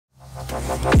What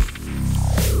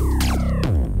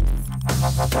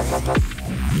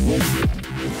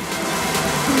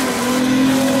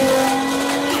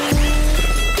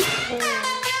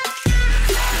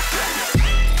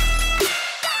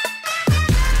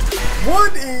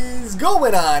is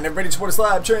going on, everybody? It's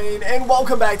SLAPTrain, and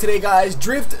welcome back today, guys.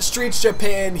 Drift Streets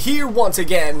Japan here once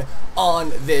again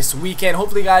on this weekend.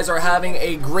 Hopefully you guys are having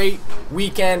a great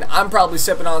weekend. I'm probably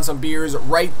sipping on some beers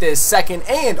right this second,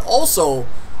 and also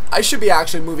I should be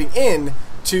actually moving in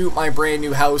to my brand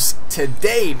new house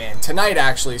today, man. Tonight,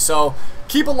 actually. So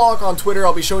keep a look on Twitter.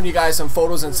 I'll be showing you guys some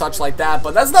photos and such like that,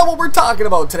 but that's not what we're talking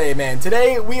about today, man.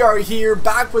 Today we are here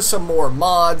back with some more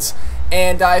mods,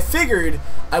 and I figured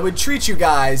I would treat you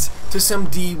guys to some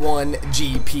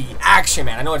D1GP action,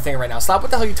 man. I know what I'm thinking right now. Slap,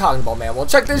 what the hell are you talking about, man? Well,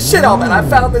 check this shit out, man. I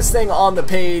found this thing on the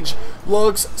page.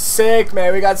 Looks sick,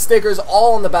 man. We got stickers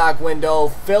all on the back window.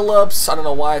 Phillips, I don't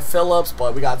know why Phillips,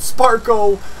 but we got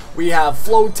Sparko. We have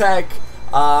Flowtech.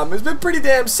 It's been pretty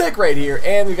damn sick right here.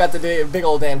 And we got the big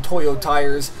old damn Toyo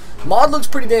tires. Mod looks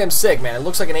pretty damn sick, man. It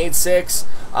looks like an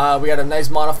 8.6. We got a nice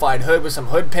modified hood with some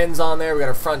hood pins on there. We got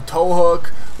a front tow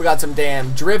hook. We got some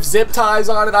damn drift zip ties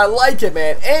on it. I like it,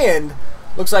 man. And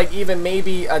looks like even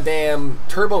maybe a damn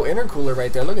turbo intercooler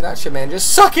right there. Look at that shit, man.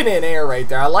 Just sucking in air right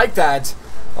there. I like that.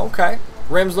 Okay.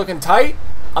 Rims looking tight.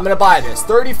 I'm going to buy this.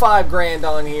 35 grand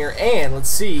on here. And let's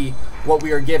see what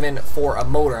we are given for a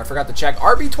motor. I forgot to check.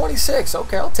 RB26.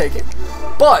 Okay, I'll take it.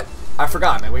 But I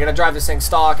forgot, man. We're going to drive this thing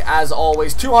stock as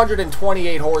always.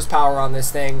 228 horsepower on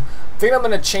this thing. I think I'm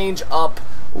going to change up.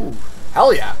 Ooh,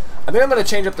 hell yeah. I think I'm going to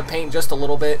change up the paint just a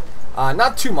little bit.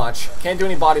 Not too much. Can't do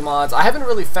any body mods. I haven't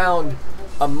really found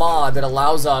a mod that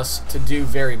allows us to do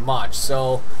very much.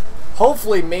 So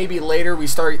hopefully maybe later we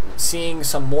start seeing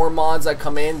some more mods that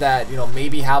come in that, you know,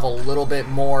 maybe have a little bit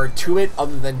more to it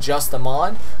other than just the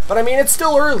mod. But I mean, it's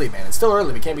still early, man. It's still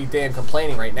early. We can't be damn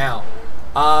complaining right now.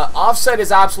 Offset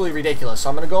is absolutely ridiculous, so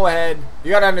I'm going to go ahead.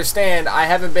 You got to understand, I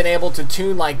haven't been able to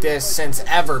tune like this since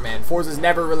ever, man. Forza's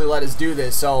never really let us do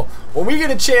this, so when we get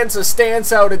a chance to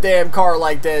stance out a damn car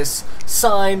like this,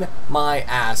 sign my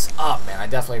ass up, man. I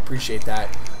definitely appreciate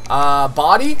that.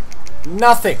 Body?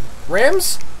 Nothing.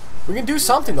 Rims? We can do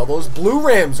something, though. Those blue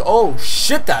rims. Oh,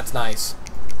 shit, that's nice.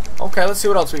 Okay, let's see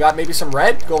what else we got. Maybe some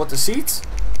red? Go with the seats.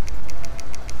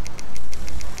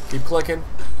 Keep clicking.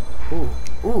 Ooh.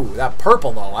 Ooh, that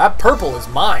purple, though. That purple is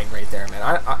mine right there, man.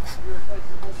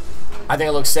 I think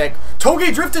it looks sick.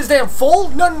 Toge drift is damn full?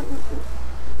 No.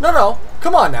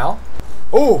 Come on now.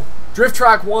 Ooh, Drift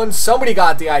Track 1. Somebody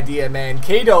got the idea, man.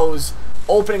 Kato's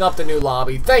opening up the new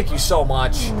lobby. Thank you so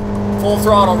much. Full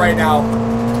throttle right now.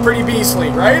 Pretty beastly,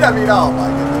 right? I mean, oh my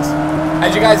goodness.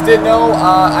 As you guys did know,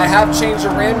 I have changed the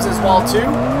rims as well, too.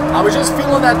 I was just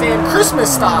feeling that damn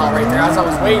Christmas style right there as I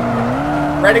was waiting.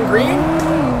 Red and green.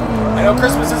 I know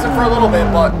Christmas isn't for a little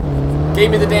bit, but gave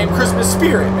me the damn Christmas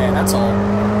spirit, man, that's all.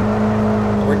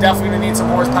 We're definitely going to need some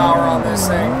horsepower on this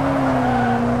thing.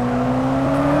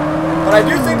 But I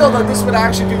do think, though, that this would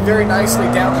actually do very nicely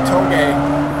down to Toge.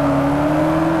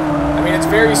 I mean, it's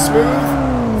very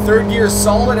smooth. Third gear is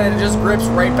solid, and it just grips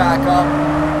right back up.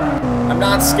 I'm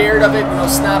not scared of it, you know,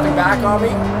 snapping back on me.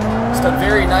 Just a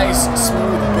very nice,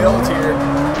 smooth build here.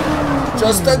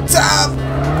 Just a tap!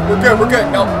 We're good, we're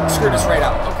good. No, screw this right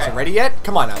out. Okay. Is it ready yet?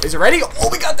 Come on now. Is it ready? Oh,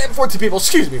 we got that 14 people.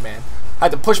 Excuse me, man. I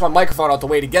had to push my microphone out the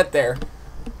way to get there.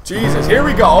 Jesus, here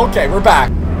we go. Okay, we're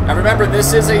back. Now remember,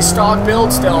 this is a stock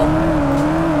build still.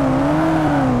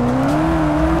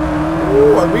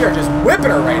 Ooh, and we are just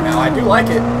whipping her right now. I do like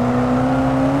it.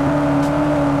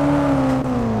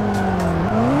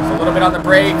 Just a little bit on the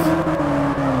brake.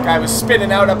 Guy was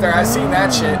spinning out up there. I seen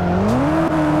that shit.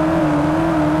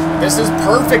 This is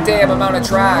perfect damn amount of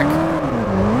track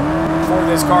for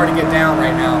this car to get down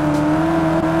right now.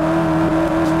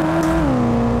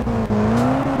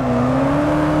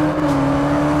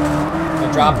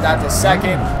 So drop that to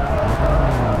second.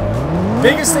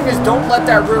 Biggest thing is don't let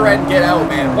that rear end get out,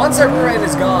 man. Once that rear end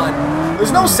is gone,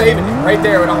 there's no saving it. Right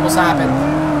there, it almost happened.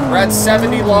 We're at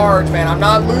 70 large, man. I'm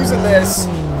not losing this.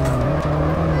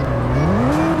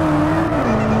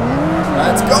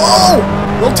 Let's go!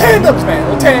 Little tandems, man.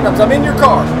 Little tandems. I'm in your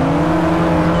car.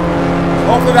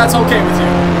 Hopefully that's okay with you.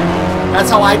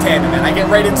 That's how I tandem, man. I get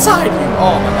right inside you.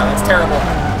 Oh, my God. That's terrible.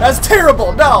 That's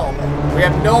terrible. No. We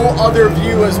have no other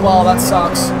view as well. That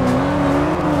sucks.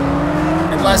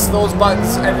 Unless those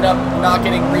buttons ended up not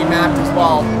getting remapped as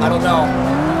well. I don't know.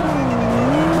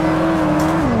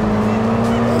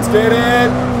 Let's get it.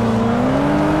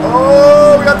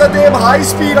 Oh, we got that damn high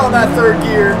speed on that third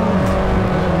gear.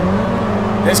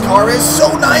 This car is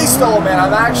so nice, though, man.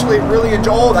 I'm actually really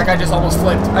enjoying. Oh, that guy just almost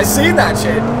flipped. I seen that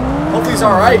shit. Hopefully he's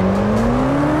all right.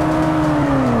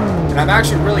 And I'm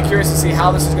actually really curious to see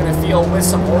how this is going to feel with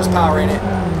some horsepower in it.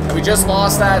 And we just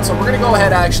lost that, so we're going to go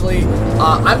ahead actually.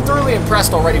 I'm thoroughly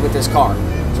impressed already with this car.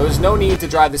 So there's no need to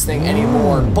drive this thing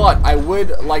anymore, but I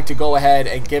would like to go ahead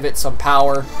and give it some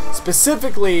power.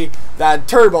 Specifically, that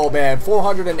turbo, man.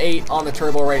 408 on the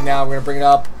turbo right now. We're going to bring it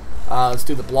up. Let's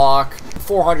do the block.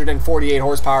 448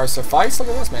 horsepower suffice. Look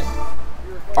at this, man.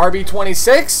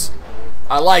 RB26.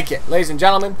 I like it. Ladies and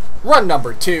gentlemen, run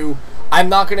number 2. I'm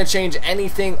not going to change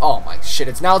anything. Oh, my shit.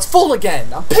 It's full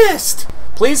again. I'm pissed.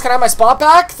 Please, can I have my spot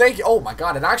back? Thank you. Oh, my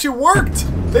God. It actually worked.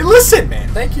 They listen, man.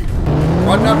 Thank you.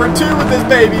 Run number 2 with this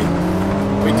baby.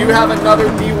 We do have another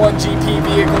D1GP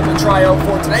vehicle to try out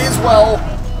for today as well.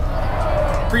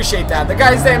 Appreciate that. The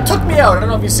guys damn took me out. I don't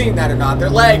know if you've seen that or not. Their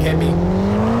leg hit me.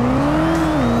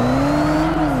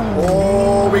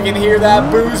 Oh, we can hear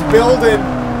that boost building.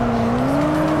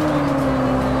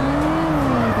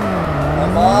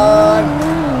 Come on.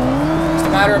 It's a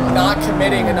matter of not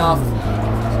committing enough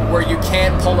where you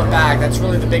can't pull it back. That's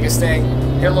really the biggest thing.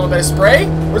 Hit a little bit of spray.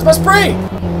 Where's my spray?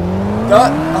 Oh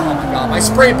my god, my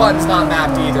spray button's not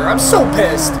mapped either. I'm so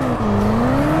pissed.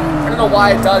 I don't know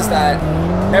why it does that.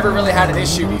 Never really had an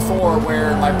issue before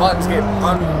where my buttons get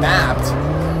unmapped.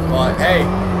 But hey,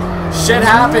 shit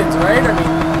happens, right? I mean,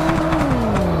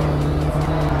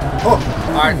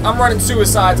 alright, I'm running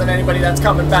suicides on anybody that's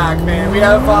coming back, man. We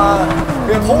have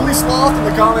Holy Sloth in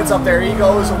the comments up there. He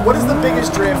goes, what is the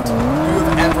biggest drift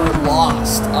you've ever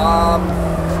lost?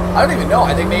 I don't even know.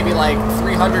 I think maybe like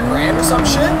 300 grand or some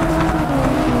shit.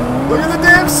 Look at the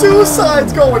damn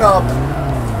suicides going up.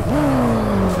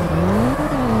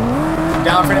 I'm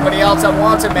down for anybody else that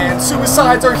wants it, man.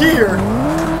 Suicides are here.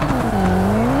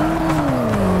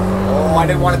 Oh, I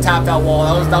didn't want to tap that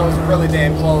wall. That was really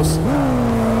damn close.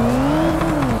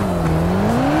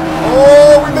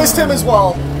 Oh, we missed him as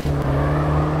well.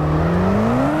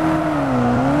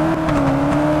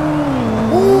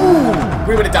 Ooh,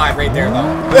 we would have died right there,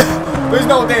 though. There's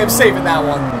no damn saving that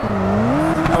one.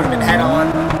 That would have been head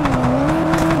on.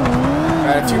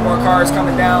 Got a few more cars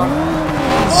coming down.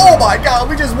 Oh my god,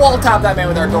 we just wall tapped that man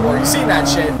with our door. You seen that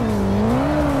shit?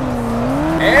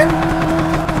 And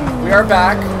we are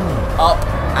back up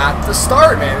at the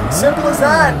start, man. Simple as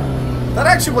that. That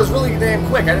actually was really damn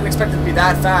quick. I didn't expect it to be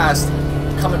that fast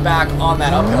coming back on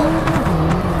that uphill.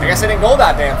 I guess I didn't go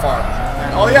that damn far.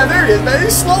 Oh yeah, there he is, man.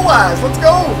 He's slow ass. Let's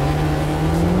go.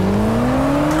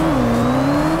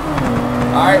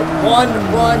 Alright, one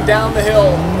run down the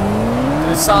hill to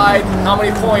decide how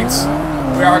many points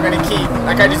we are going to keep.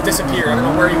 That guy just disappeared. I don't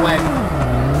know where he went.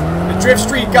 The Drift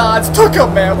Street gods took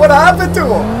him, man. What happened to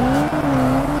him?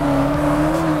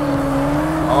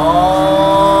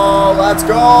 Oh, let's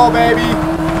go, baby.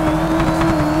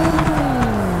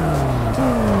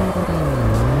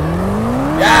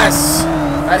 Yes.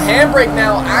 That handbrake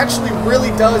now actually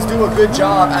really does do a good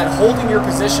job at holding your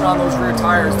position on those rear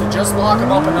tires to just lock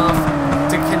them up enough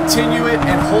to continue it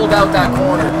and hold out that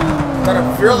corner. Done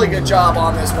a really good job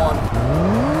on this one.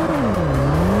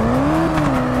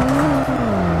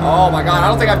 Oh my god, I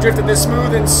don't think I've drifted this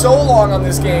smooth in so long on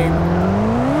this game.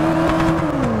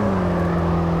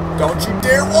 Don't you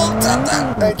dare wall tap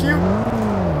that. Thank you.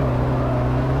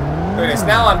 Look at this.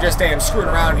 Now I'm just damn screwing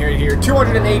around here.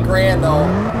 208 grand though.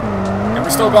 And we're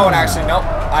still going actually. Nope.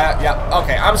 Yeah.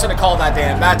 Okay, I'm just going to call that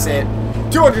damn. That's it.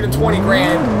 220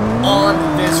 grand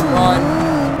on this run.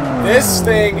 This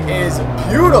thing is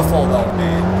beautiful though,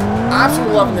 man.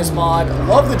 Absolutely loving this mod.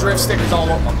 Love the drift stickers all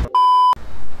over.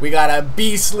 We got a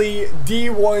beastly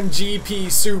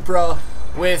D1GP Supra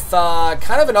with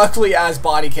kind of an ugly ass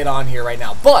body kit on here right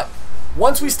now. But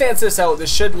once we stance this out,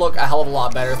 this should look a hell of a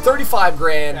lot better. 35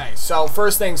 grand. Nice. So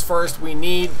first things first, we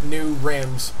need new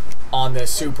rims on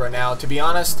this Supra. Now, to be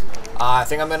honest, I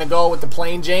think I'm going to go with the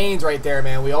plain Janes right there,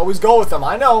 man. We always go with them.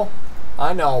 I know.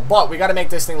 But we got to make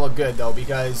this thing look good, though,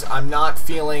 because I'm not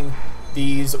feeling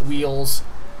these wheels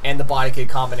and the body kit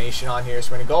combination on here.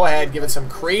 So we're going to go ahead, give it some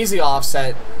crazy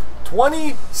offset.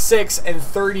 26 and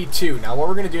 32. Now, what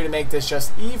we're going to do to make this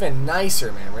just even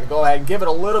nicer, man, we're going to go ahead and give it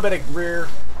a little bit of rear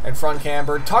and front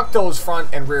camber, tuck those front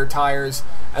and rear tires,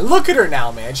 and look at her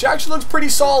now, man. She actually looks pretty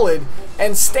solid,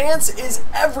 and stance is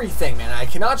everything, man. I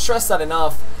cannot stress that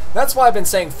enough. That's why I've been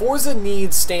saying Forza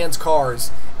needs stance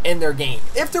cars in their game.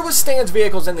 If there was stance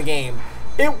vehicles in the game,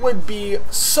 it would be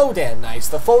so damn nice.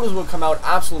 The photos would come out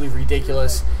absolutely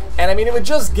ridiculous, and I mean, it would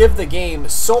just give the game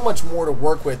so much more to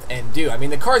work with and do. I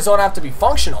mean, the cars don't have to be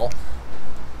functional.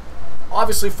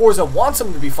 Obviously, Forza wants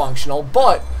them to be functional,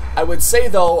 but I would say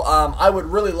though, I would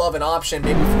really love an option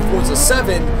maybe for Forza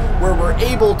 7 where we're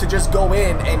able to just go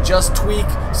in and just tweak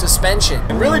suspension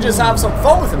and really just have some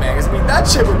fun with it, man. Because I mean, that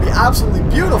shit would be absolutely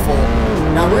beautiful.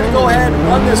 Now we're gonna go ahead and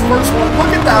run this first one.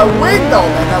 Look at that wing though,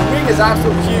 man. That wing is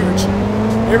absolutely huge.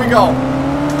 Here we go.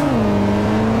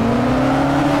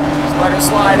 Just let her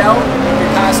slide out. We'll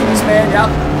be passing this man. Yep.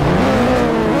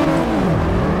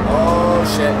 Oh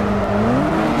shit.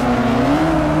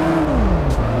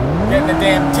 Getting the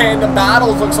damn tandem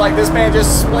battles. Looks like this man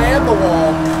just slammed the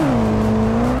wall.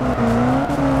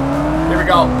 Here we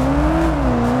go.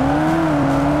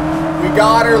 We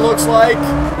got her, looks like.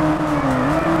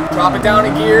 Drop it down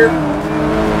a gear.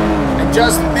 And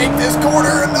just make this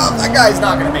corner enough. That guy's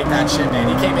not going to make that shit, man.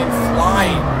 He came in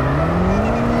flying.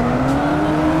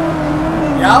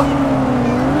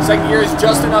 Yep. Second gear is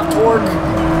just enough torque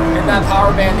in that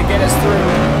power band to get us through.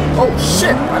 Oh,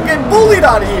 shit. I'm getting bullied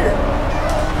out of here.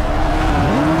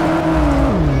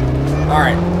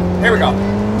 Alright, here we go.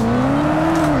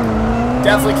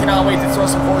 Definitely cannot wait to throw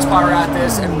some horsepower at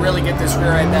this and really get this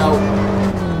rear end out.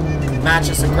 Match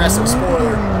this aggressive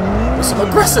spoiler with some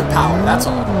aggressive power, that's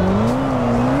all.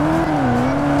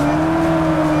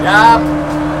 Yep.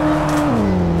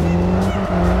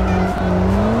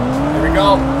 Here we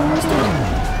go. Let's do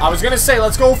it. I was going to say,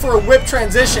 let's go for a whip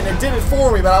transition. It did it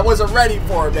for me, but I wasn't ready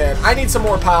for it, man. I need some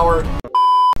more power.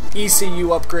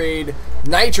 ECU upgrade,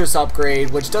 nitrous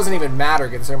upgrade, which doesn't even matter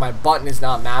considering my button is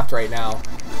not mapped right now,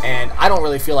 and I don't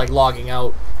really feel like logging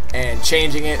out and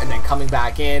changing it and then coming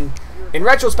back in. In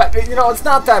retrospect, you know, it's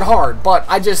not that hard, but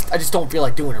I just don't feel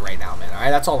like doing it right now, man. All right,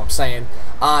 that's all I'm saying.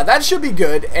 That should be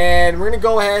good, and we're gonna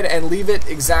go ahead and leave it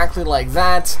exactly like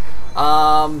that.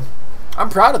 I'm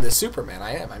proud of this Supra, man.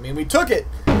 I am. I mean, we took it,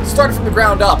 started from the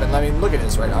ground up, and I mean, look at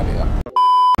this right now.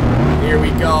 Here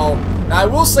we go. Now, I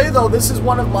will say, though, this is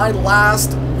one of my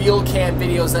last wheel cam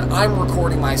videos that I'm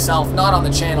recording myself, not on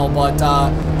the channel, but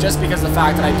just because of the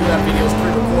fact that I do have videos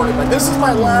pre-recorded. But this is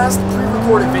my last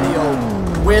pre-recorded video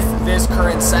with this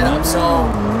current setup. So,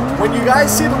 when you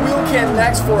guys see the wheel cam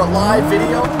next for a live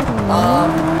video,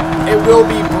 it will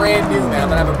be brand new, man. I'm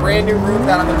going to have a brand new room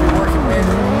that I'm going to be working with.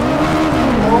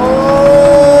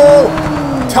 Oh!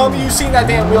 Tell me you've seen that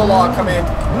damn wheel log come in.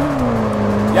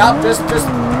 Yep, just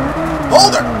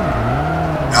hold her!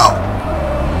 No!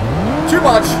 Too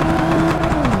much.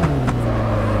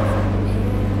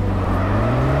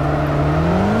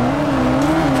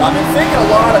 So I've been thinking a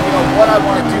lot of, you know, what I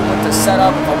want to do with the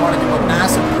setup. If I want to do a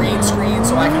massive green screen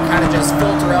so I can kind of just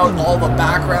filter out all the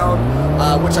background,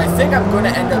 which I think I'm going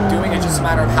to end up doing. It's just a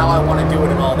matter of how I want to do it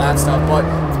and all that stuff. But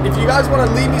if you guys want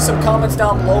to leave me some comments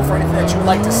down below for anything that you'd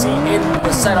like to see in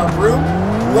the setup room,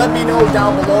 let me know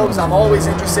down below, because I'm always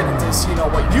interested in this, you know,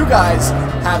 what you guys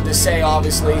have to say,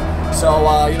 obviously. So,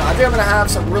 you know, I think I'm going to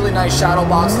have some really nice shadow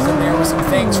boxes in there with some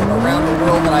things from around the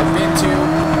world that I've been to.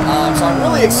 So I'm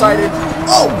really excited.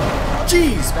 Oh,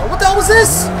 jeez, man, what the hell was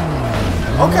this?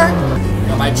 Okay. You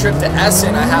know, my trip to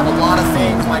Essen, I have a lot of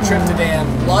things. My trip to damn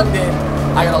London,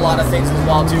 I got a lot of things as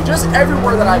well, too. Just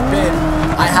everywhere that I've been,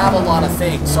 I have a lot of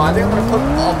things. So I think I'm going to put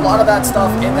a lot of that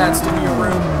stuff in that studio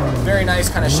room. Very nice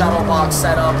kind of shadow box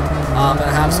setup. And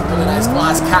I have some really nice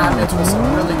glass cabinets with some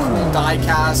really cool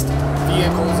die-cast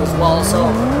vehicles as well. So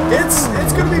it's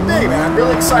going to be big, man. I'm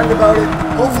really excited about it.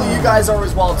 Hopefully you guys are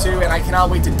as well too. And I cannot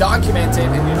wait to document it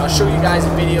and, you know, show you guys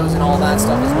in videos and all that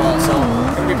stuff as well. So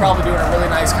I'm going to be probably doing a really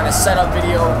nice kind of setup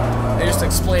video and just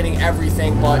explaining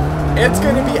everything. But it's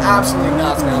going to be absolutely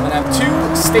nuts, man. I'm going to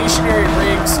have 2 stationary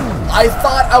rigs. I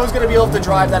thought I was going to be able to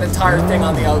drive that entire thing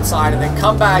on the outside and then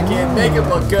come back in, make it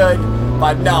look good,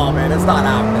 but no, man, it's not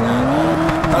happening at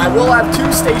all. But I will have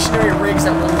 2 stationary rigs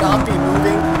that will not be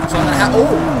moving, so I'm going to have,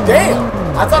 oh, damn,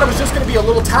 I thought it was just going to be a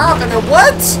little tap, and then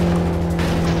what?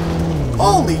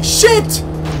 Holy shit!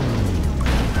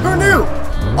 Who knew?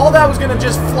 All that was going to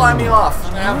just fly me off.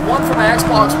 I'm going to have one for my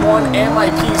Xbox One and my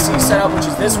PC setup, which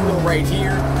is this wheel right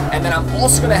here. And then I'm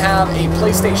also going to have a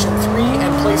PlayStation 3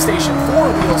 and PlayStation 4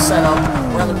 wheel setup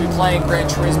where I'm going to be playing Gran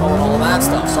Turismo and all that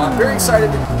stuff. So I'm very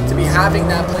excited to be having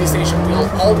that PlayStation wheel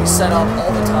always set up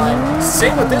all the time.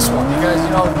 Same with this one because,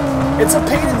 you know, it's a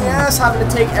pain in the ass having to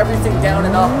take everything down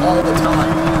and up all the time.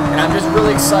 And I'm just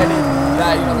really excited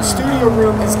that, you know, the studio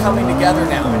room is coming together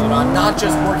now. And, you know, I'm not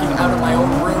just working out of my own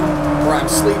room where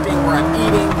I'm sleeping, where I'm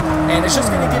eating. And it's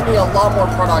just going to give me a lot more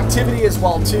productivity as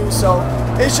well, too. So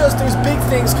it's just, there's big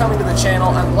things coming to the channel.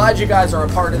 I'm glad you guys are a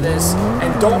part of this. And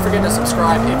don't forget to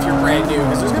subscribe if you're brand new,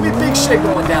 because there's going to be big shit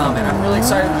going down, man. I'm really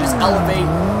excited to just elevate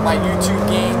my YouTube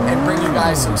game and bring you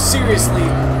guys some seriously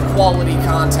quality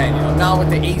content. You know, not with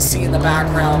the AC in the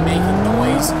background making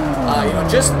noise. You know,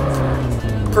 just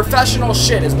professional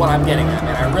shit is what I'm getting at,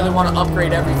 man. I really want to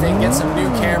upgrade everything, get some new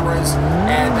cameras,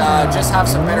 and just have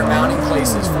some better mounting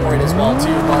places for it as well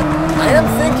too. But I am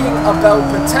thinking about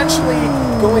potentially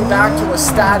going back to a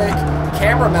static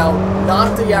camera mount,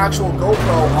 not the actual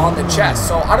GoPro on the chest.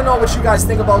 So I don't know what you guys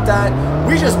think about that.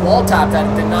 We just wall tapped that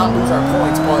and did not lose our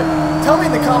points, but tell me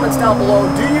in the comments down below,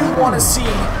 do you want to see,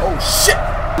 oh shit,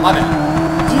 my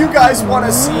bad. Do you guys want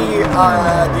to see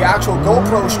the actual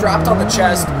GoPro strapped on the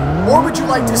chest, or would you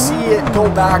like to see it go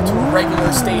back to a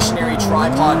regular stationary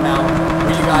tripod mount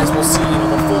where you guys will see, you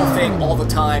know, the full thing all the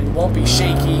time, it won't be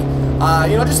shaky?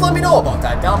 You know, just let me know about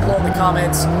that down below in the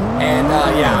comments. And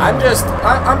yeah,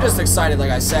 I'm just excited. Like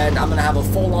I said, I'm gonna have a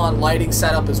full-on lighting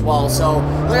setup as well. So,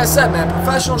 like I said, man,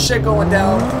 professional shit going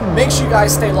down. Make sure you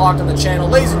guys stay locked on the channel,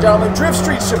 ladies and gentlemen. Drift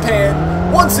Streets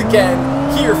Japan once again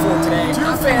here for today.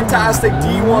 Two fantastic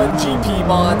D1GP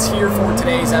mods here for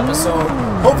today's episode.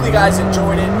 Hopefully you guys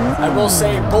enjoyed it. I will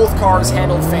say both cars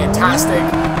handled fantastic,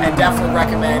 and definitely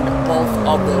recommend both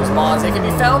of those mods. They can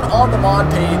be found on the mod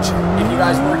page if you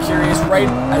guys were curious. Right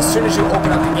as soon as you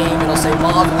open up the game, it'll say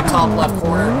mod in the top left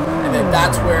corner, and then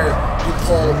that's where you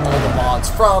pull all the mods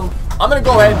from. I'm gonna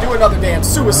go ahead and do another damn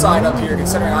suicide up here,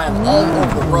 considering I am all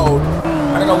over the road.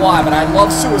 I don't know why, but I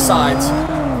love suicides.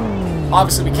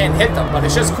 Obviously we can't hit them, but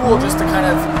it's just cool just to kind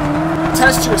of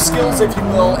test your skills, if you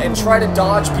will, and try to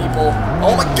dodge people.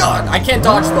 Oh my god, I can't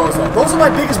dodge those though. Those are my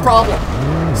biggest problem.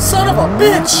 Son of a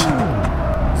bitch!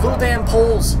 Those little damn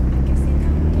poles.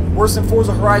 Worse than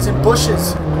Forza Horizon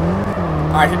bushes.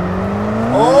 Alright.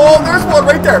 Oh, there's one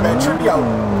right there, man. Trip me out.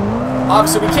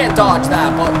 Obviously, we can't dodge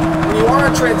that, but when you are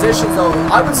on transitions, though,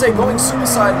 I would say going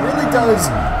suicide really does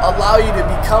allow you to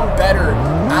become better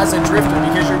as a drifter,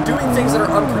 because you're doing things that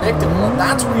are unpredictable, and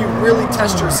that's where you really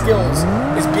test your skills,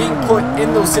 is being put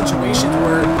in those situations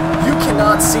where you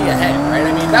cannot see ahead, right?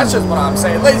 I mean, that's just what I'm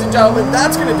saying. Ladies and gentlemen,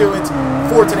 that's going to do it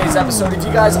for today's episode. If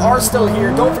you guys are still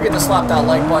here, don't forget to slap that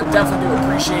like button. Definitely do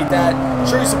appreciate that.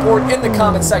 Show your support in the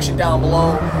comment section down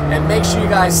below, and make sure you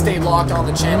guys stay locked on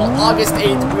the channel. August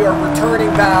 8th, we are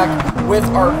returning back with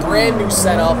our brand new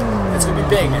setup. It's going to be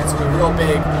big, man. It's going to be real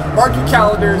big. Mark your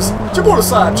calendars. GoPro The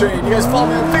SLAP Train. You guys follow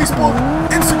me on Facebook,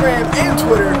 Instagram, and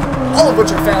Twitter, all of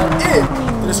which are found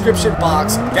in the description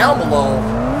box down below.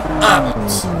 I'm out.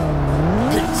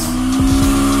 Peace.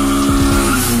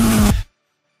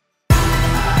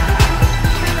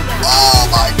 Oh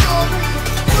my god!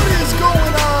 What is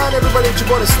going on, everybody? It's your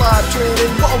boy The SLAP Train,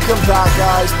 and welcome back,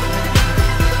 guys.